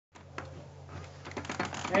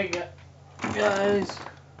Hey guys,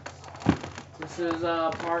 this is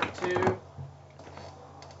part 2.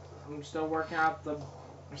 I'm still working out the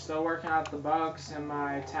bugs in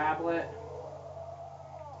my tablet.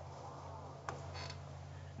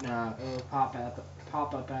 Nah, the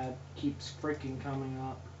pop-up ad keeps freaking coming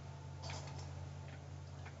up.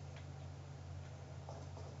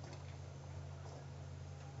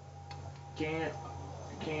 Can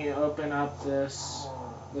you open up this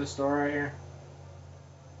door right here?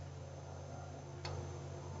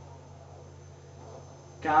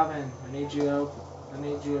 Calvin, I need you to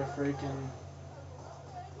freaking.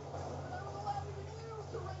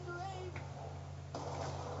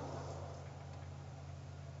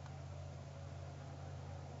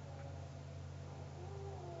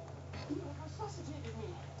 You have resuscitated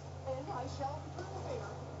me, and I shall return the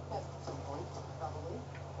favor at some point, probably.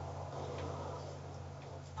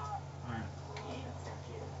 Alright.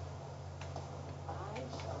 I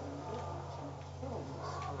shall live to kill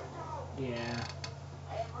this fool. Yeah.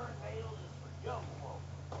 Hammer and nails is for young folk.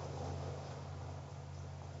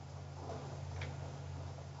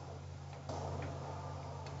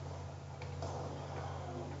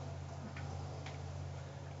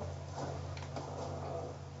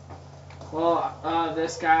 Well,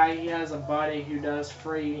 this guy, he has a buddy who does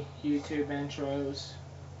free YouTube intros.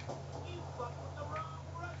 You fuck with the wrong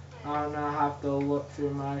rust I don't know, I have to look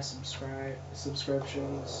through my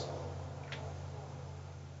subscriptions.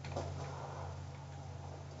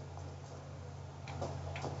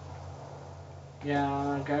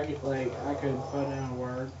 Yeah, like I could put in a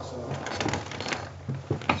word, so.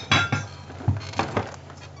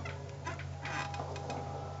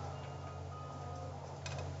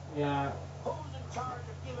 Yeah. Who's in charge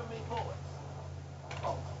of giving me bullets?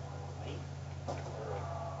 Oh, me?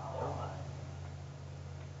 Never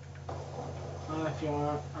mind. If you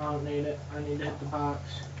want, I don't need it. I need to hit the box.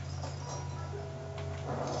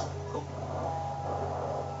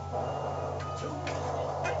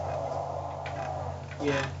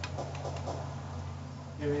 Yeah.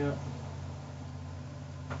 Get me up.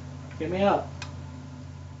 Get me up.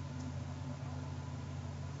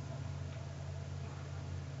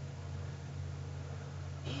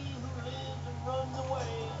 He who lives and runs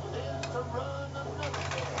away lives to run another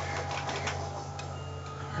day.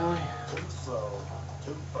 Really? Too slow,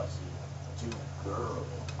 too fussy, too girly.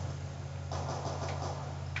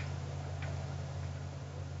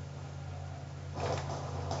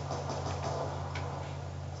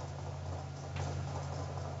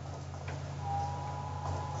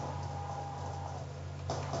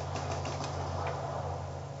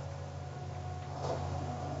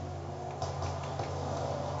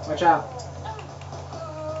 Watch out.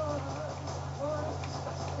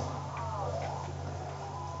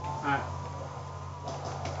 Alright.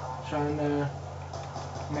 Trying to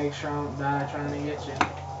make sure I don't die trying to get you.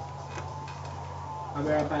 I'll be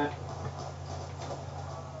right back.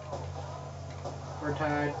 We're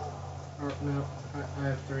tied. Or, no, I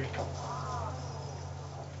have 3.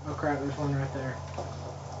 Oh crap, there's one right there.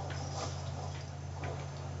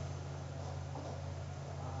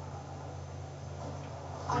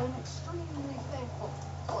 I am extremely thankful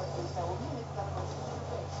for this element that got a bunch of your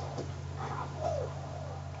face.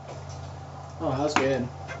 Oh, that was good.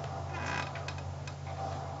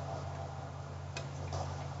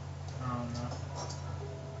 I don't know.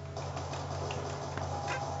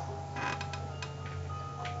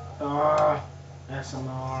 Ah,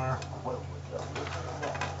 SMR. What was up with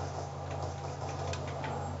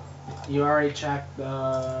that? You already checked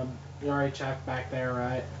back there,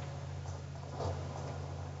 right?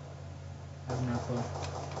 I have no clue.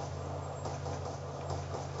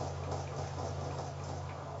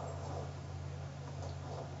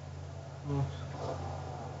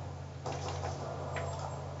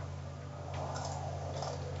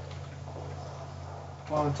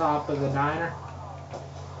 On top of the diner.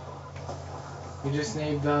 You just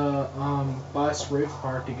need the bus roof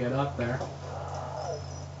part to get up there.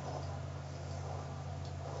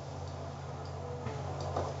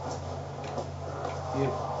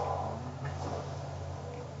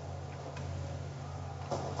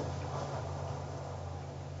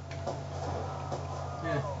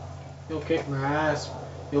 Yeah, you'll kick my ass.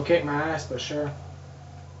 You'll kick my ass, but sure.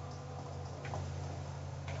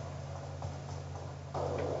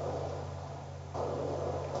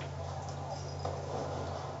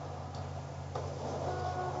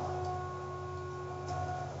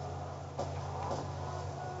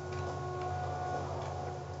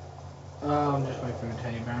 Oh, I'm just waiting for the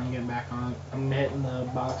teddy bear. I'm getting back on it. I'm hitting the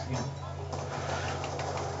box again.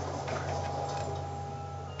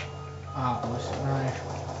 Ah, ballistic knife.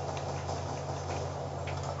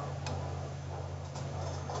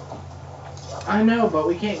 I know, but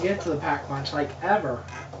we can't get to the pack punch, like, ever.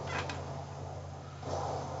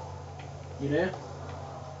 You do?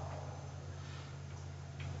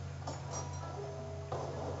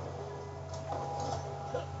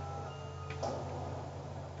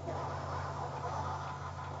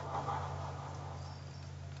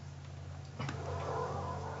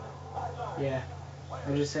 Yeah.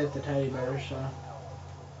 I just hit the teddy bear, so.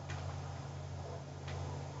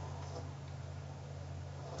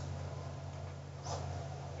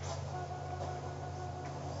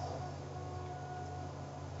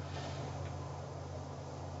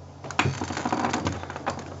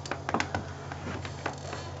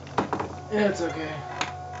 Yeah, it's okay.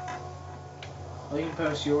 Well, you can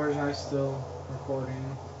post yours, I still recording.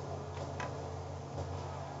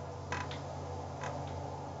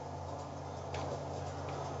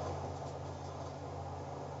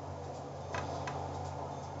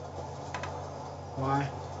 Why?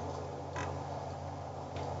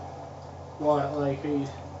 What, like, who's...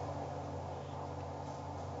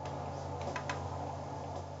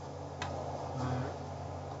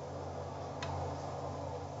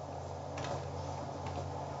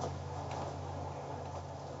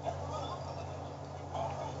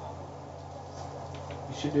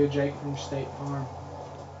 You should do Jake from State Farm.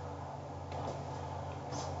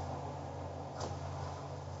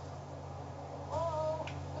 Oh,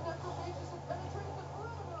 the necrophages have penetrated the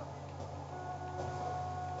perimeter.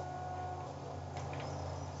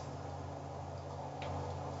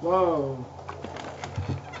 Whoa.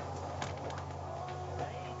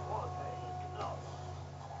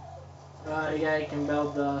 Yeah, you can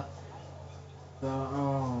build the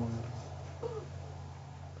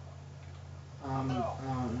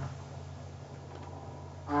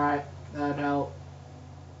alright, that'd help.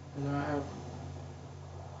 Do I have...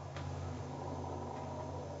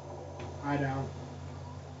 I don't.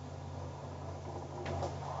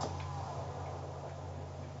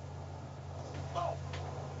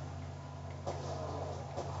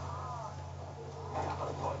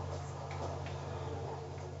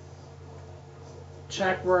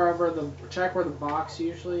 Check where the box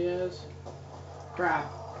usually is. Crap.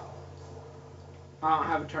 I don't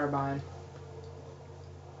have a turbine.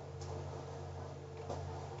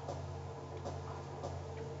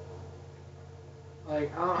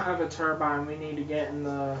 Like, I don't have a turbine. We need to get in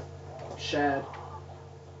the shed.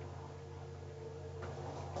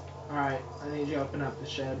 Alright, I need you to open up the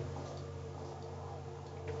shed.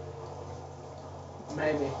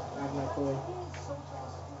 Maybe. I have no clue. He's so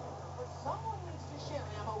fast, but someone needs to share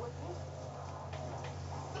ammo with me.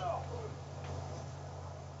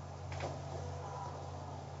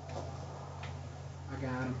 I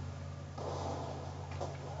got him.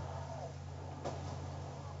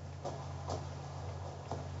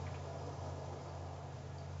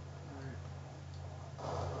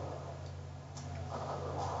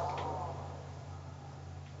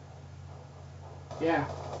 Yeah.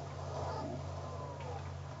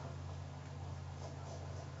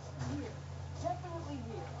 Here. Definitely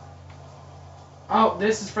here. Oh,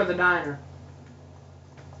 this is for the diner.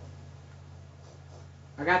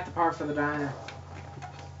 I got the part for the diner.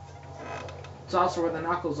 It's also where the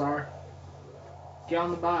knuckles are. Get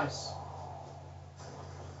on the bus.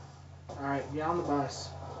 Alright, get on the bus.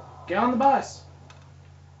 Get on the bus!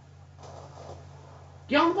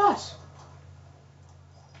 Get on the bus!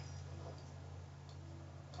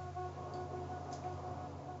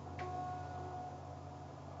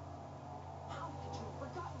 How could you have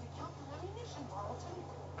forgotten to count your ammunition, Carlton?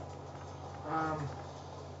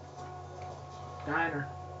 Diner.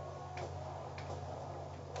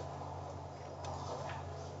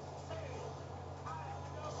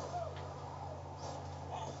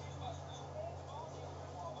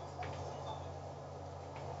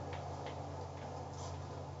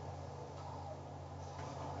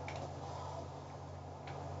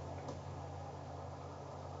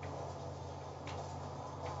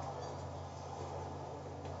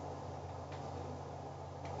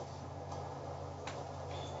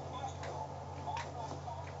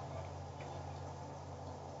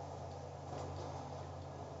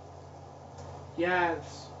 Yeah,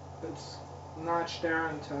 it's notched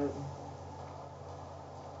down to...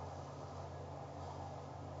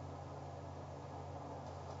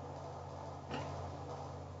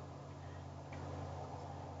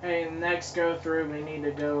 Hey, next go through, we need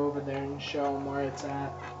to go over there and show them where it's at.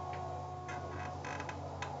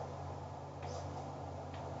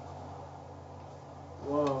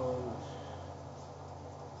 Whoa.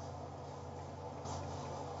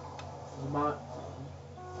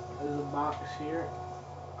 Is the box here?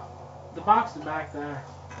 The box is back there.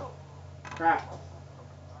 Crap.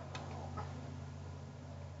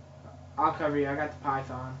 I'll cover you. I got the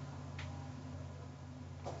python.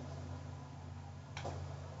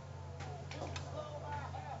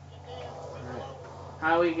 Alright.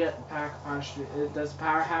 How do we get the pack punch? Does the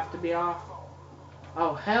power have to be off?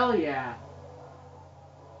 Oh, hell yeah.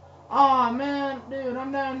 Oh man, dude,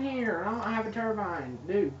 I'm down here. I don't have a turbine.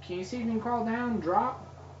 Dude, can you see if you can crawl down and drop?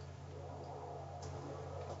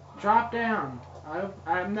 Drop down.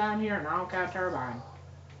 I'm down here and I don't have a turbine.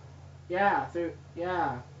 Yeah,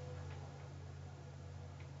 yeah.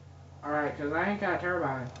 Alright, because I ain't got a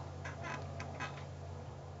turbine.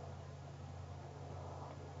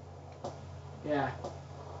 Yeah.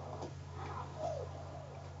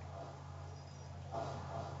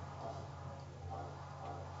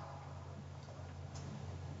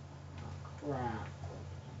 Crap.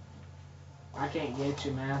 I can't get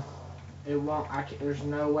you, man. It won't. There's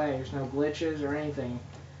no way. There's no glitches or anything.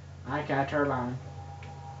 I ain't got a turbine.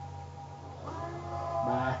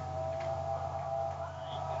 Bye.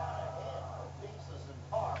 Pieces and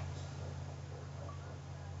parts.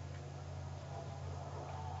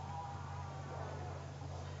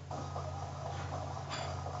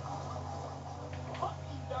 Fuck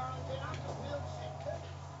you, Darlington. I can build shit too.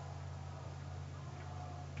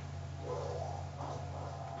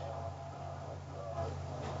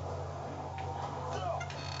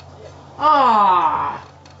 Ah!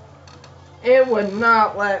 It would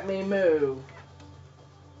not let me move.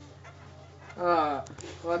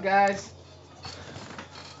 Well, guys,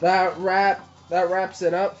 that wraps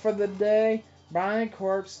it up for the day. Brian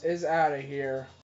Corpse is out of here.